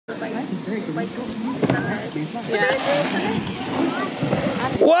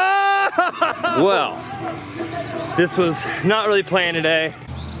Whoa! Well, this was not really planned today.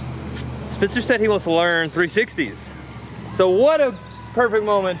 Spencer said he wants to learn 360s. So what a perfect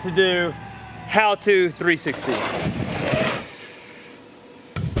moment to do how-to 360.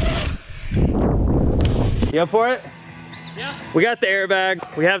 You up for it? Yeah. We got the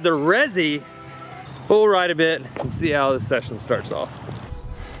airbag, we have the Resi, but we'll ride a bit and see how this session starts off.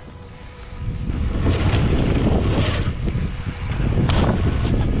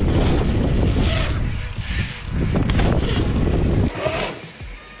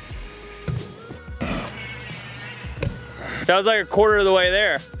 That was like a quarter of the way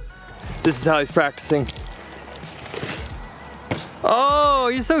there. This is how he's practicing. Oh,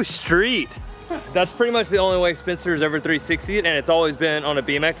 you're so street. That's pretty much the only way Spencer's ever 360'd, and it's always been on a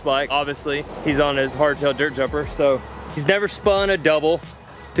BMX bike. Obviously, he's on his hardtail dirt jumper, so he's never spun a double.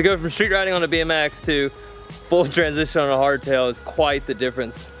 To go from street riding on a BMX to full transition on a hardtail is quite the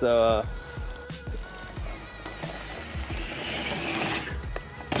difference. So,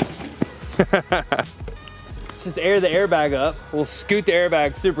 just air the airbag up. We'll scoot the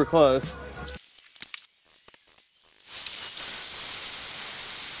airbag super close.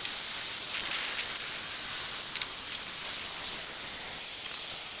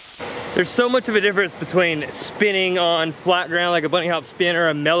 There's so much of a difference between spinning on flat ground like a bunny hop spin or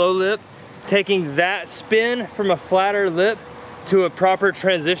a mellow lip. Taking that spin from a flatter lip to a proper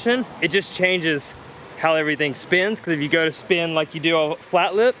transition, it just changes how everything spins. Because if you go to spin like you do a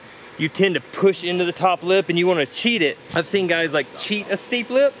flat lip, you tend to push into the top lip and you want to cheat it. I've seen guys like cheat a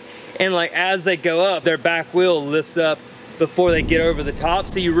steep lip, and like as they go up, their back wheel lifts up before they get over the top.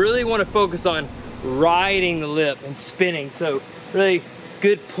 So you really want to focus on riding the lip and spinning. So really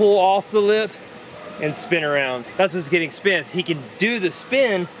good pull off the lip and spin around. That's what's getting Spence. He can do the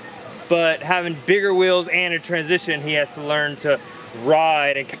spin, but having bigger wheels and a transition, he has to learn to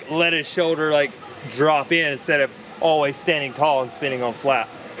ride and let his shoulder like drop in instead of always standing tall and spinning on flat.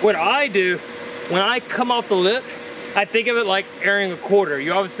 What I do, when I come off the lip, I think of it like airing a quarter.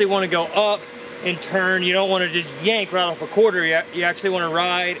 You obviously want to go up and turn. You don't want to just yank right off a quarter. You actually want to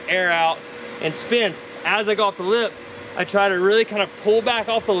ride, air out, and spin. As I go off the lip, I try to really kind of pull back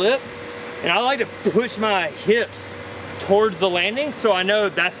off the lip, and I like to push my hips towards the landing so I know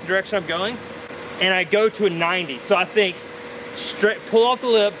that's the direction I'm going, and I go to a 90. So I think straight, pull off the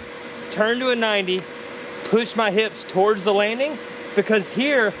lip, turn to a 90, push my hips towards the landing, because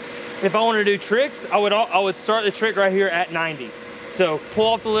here, if I want to do tricks, I would start the trick right here at 90. So pull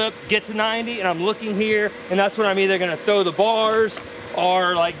off the lip, get to 90, and I'm looking here, and that's when I'm either going to throw the bars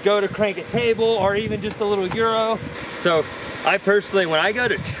or like go to crank a table or even just a little Euro. So I personally, when I go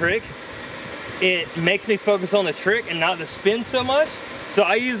to trick, it makes me focus on the trick and not the spin so much. So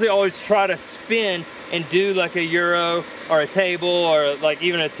I usually always try to spin and do like a Euro or a table or like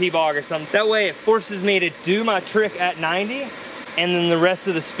even a T-bog or something. That way it forces me to do my trick at 90, and then the rest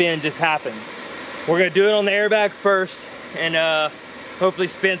of the spin just happens. We're gonna do it on the airbag first, and hopefully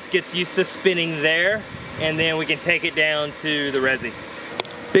Spence gets used to spinning there, and then we can take it down to the Resi.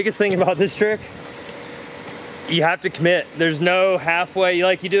 Biggest thing about this trick, you have to commit. There's no halfway.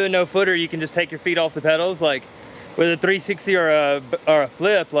 Like you do a no footer, you can just take your feet off the pedals. Like with a 360 or a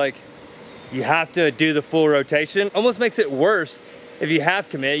flip, like you have to do the full rotation. Almost makes it worse if you have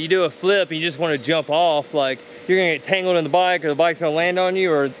commit. You do a flip and you just want to jump off, like you're gonna get tangled in the bike, or the bike's gonna land on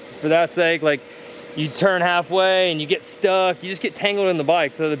you, or for that sake, like you turn halfway and you get stuck, you just get tangled in the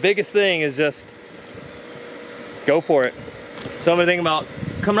bike. So the biggest thing is just go for it. So I'm gonna think about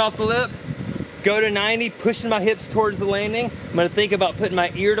coming off the lip, go to 90, pushing my hips towards the landing. I'm gonna think about putting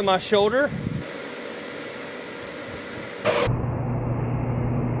my ear to my shoulder.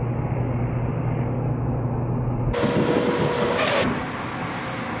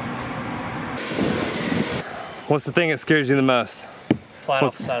 What's the thing that scares you the most? Flying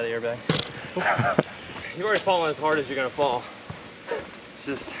off the side of the airbag. You've already fallen as hard as you're gonna fall. It's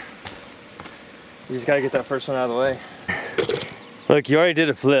just, you just gotta get that first one out of the way. Look, you already did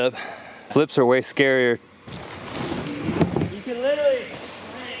a flip. Flips are way scarier. You can literally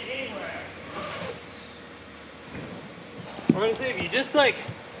land anywhere. I'm gonna say, if you just like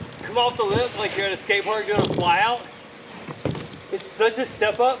come off the lip like you're at a skate park doing a fly out, it's such a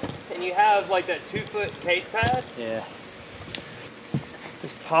step up, and you have like that 2-foot case pad. Yeah.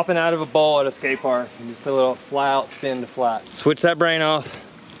 Just popping out of a bowl at a skate park and just a little fly out spin to flat. Switch that brain off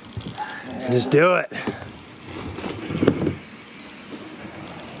and just do it.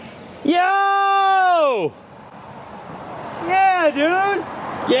 Yo! Yeah, dude!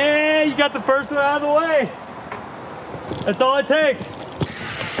 Yeah, you got the first one out of the way. That's all it takes.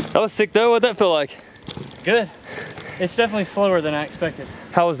 That was sick though. What'd that feel like? Good. It's definitely slower than I expected.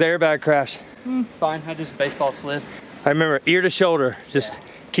 How was the airbag crash? Fine, I just baseball slid. I remember ear to shoulder. Just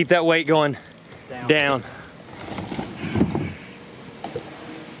keep that weight going down.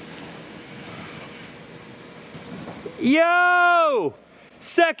 Yo!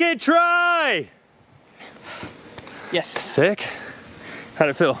 Second try! Yes. Sick. How'd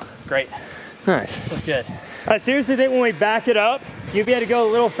it feel? Great. Nice. That's good. I seriously think when we back it up, you'll be able to go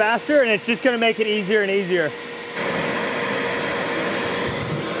a little faster and it's just gonna make it easier and easier.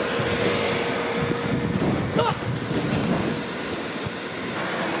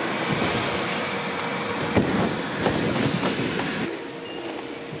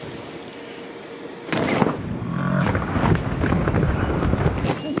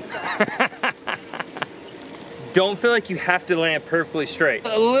 Don't feel like you have to land perfectly straight.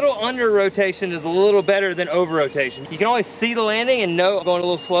 A little under rotation is a little better than over rotation. You can always see the landing and know going a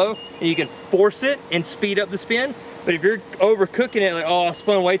little slow, and you can force it and speed up the spin. But if you're overcooking it, like, oh, I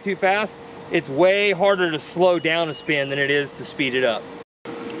spun way too fast, it's way harder to slow down a spin than it is to speed it up.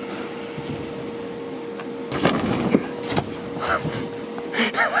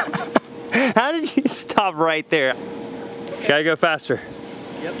 How did you stop right there? Gotta go faster.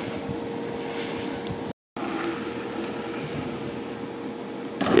 Yep.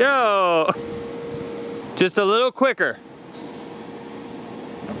 Yo! Just a little quicker.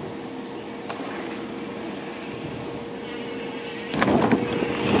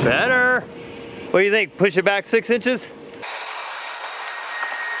 Better. What do you think? Push it back 6 inches?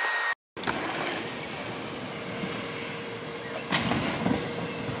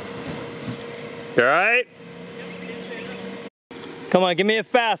 All right? Come on, give me a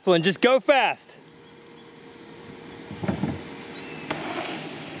fast one. Just go fast.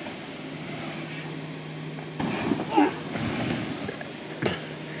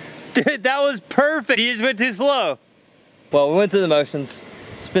 Dude, that was perfect. You just went too slow. Well, we went through the motions.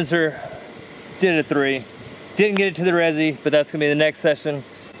 Spencer did a 3. Didn't get it to the resi, but that's gonna be the next session.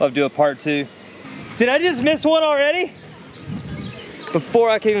 I'll do a part 2. Did I just miss one already? Before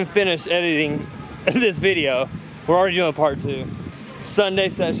I can even finish editing this video, we're already doing part 2. Sunday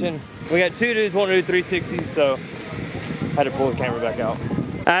session. We got 2 dudes want to do 360s, so I had to pull the camera back out.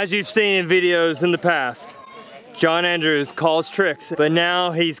 As you've seen in videos in the past, John Andrews calls tricks, but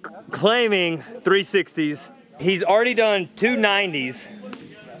now he's claiming 360s. He's already done 2 90s,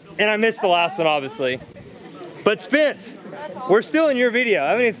 and I missed the last one, obviously. But Spence, we're still in your video.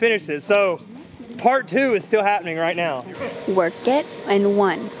 I haven't even finished it, so part 2 is still happening right now. Work it, and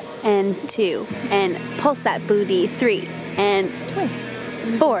 1, and 2, and pulse that booty, 3, and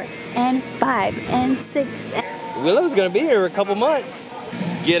 4, and 5, and 6. Willow's gonna be here in a couple months.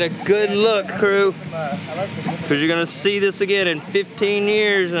 Get a good look, crew, because you're gonna see this again in 15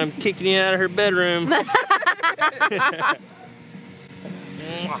 years and I'm kicking you out of her bedroom.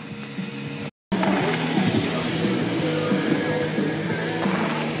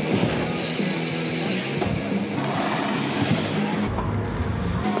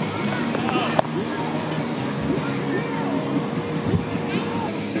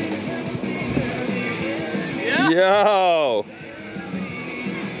 Yo!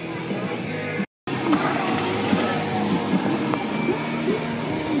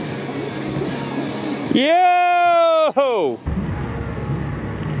 Yo!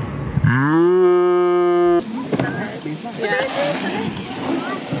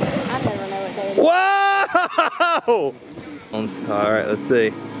 Whoa! All right, let's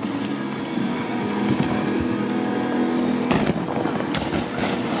see.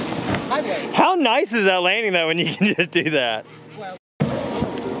 How nice is that landing though when you can just do that?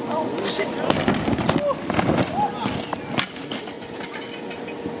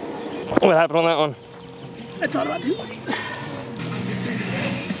 What happened on that one? I thought about it.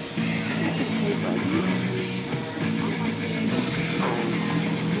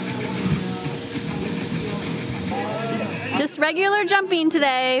 Just regular jumping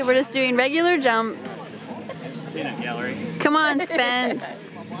today. We're just doing regular jumps. Peanut gallery. Come on, Spence.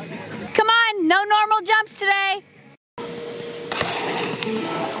 Come on, no normal jumps today.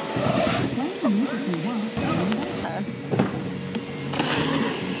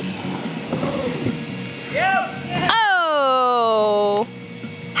 Oh!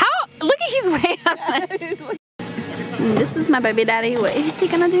 How? Look at he's way up there. This is my baby daddy. What is he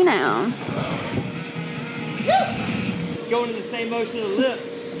gonna do now? Going in the same motion of the lip.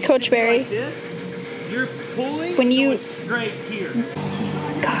 Coach Barry. Like this, you're pulling When you- going straight here.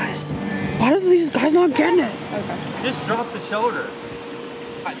 Guys, why does these guys not getting it? Just drop the shoulder.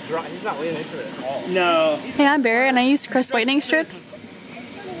 He's not leaning into it at all. No. Hey, I'm Barry and I use crest whitening strips.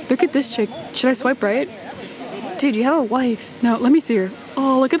 Look at this chick. Should I swipe right? Dude, you have a wife. No, let me see her.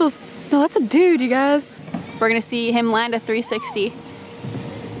 Oh, look at those. No, that's a dude, you guys. We're gonna see him land a 360.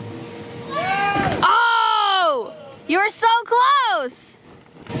 Oh! You were so close!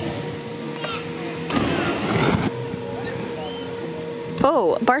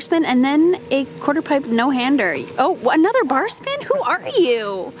 Oh, bar spin and then a quarter pipe no-hander. Oh, another bar spin? Who are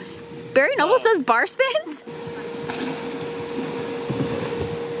you? Barry Nobles does bar spins?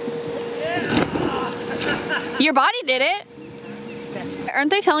 Your body did it. Aren't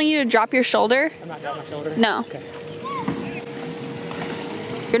they telling you to drop your shoulder? I'm not dropping my shoulder? No. Okay.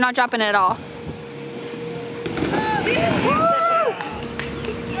 You're not dropping it at all.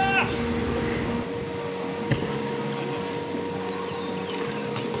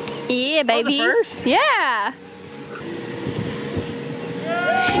 Yeah, baby. first? Yeah.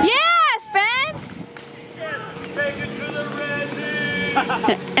 Yeah, Spence.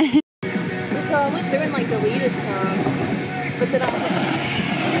 So I went through and like deleted some, but then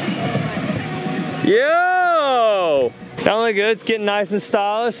Yo! That look good. It's getting nice and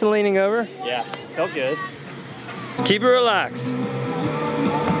stylish and leaning over. Yeah, felt good. Keep it relaxed.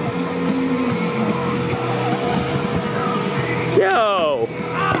 Yo!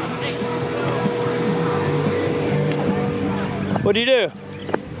 What'd you do?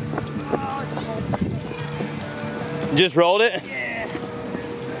 Just rolled it? Yeah.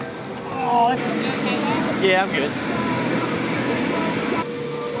 Oh, yeah, I'm good.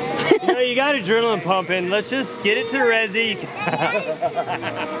 You know, you got adrenaline pumping. Let's just get it to Resi.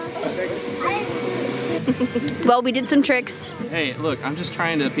 Well, we did some tricks. Hey, look, I'm just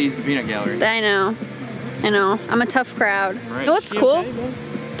trying to appease the peanut gallery. I know. I know. I'm a tough crowd. Right. You know what's cool?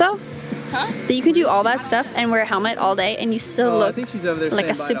 Though? Huh? That you can do all that stuff and wear a helmet all day and you still I look think she's over there like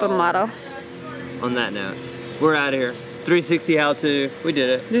a saying bye to all. supermodel. On that note, we're out of here. 360 how to. We did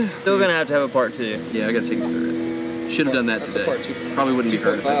it. Yeah. Still gonna have to have a part 2. Yeah, I gotta take it to the Resi. Should have done that today. Probably wouldn't be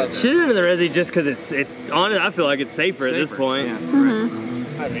hurt if I did that. Should have done the Resi just because it's honestly, I feel like it's safer at this Safer, point. yeah.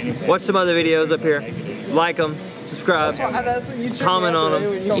 Mm-hmm. Watch some other videos up here. Like them, subscribe, comment on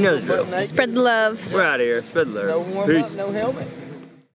them. You know the drill. Spread the love. We're out of here. Spread the love. Peace. No helmet.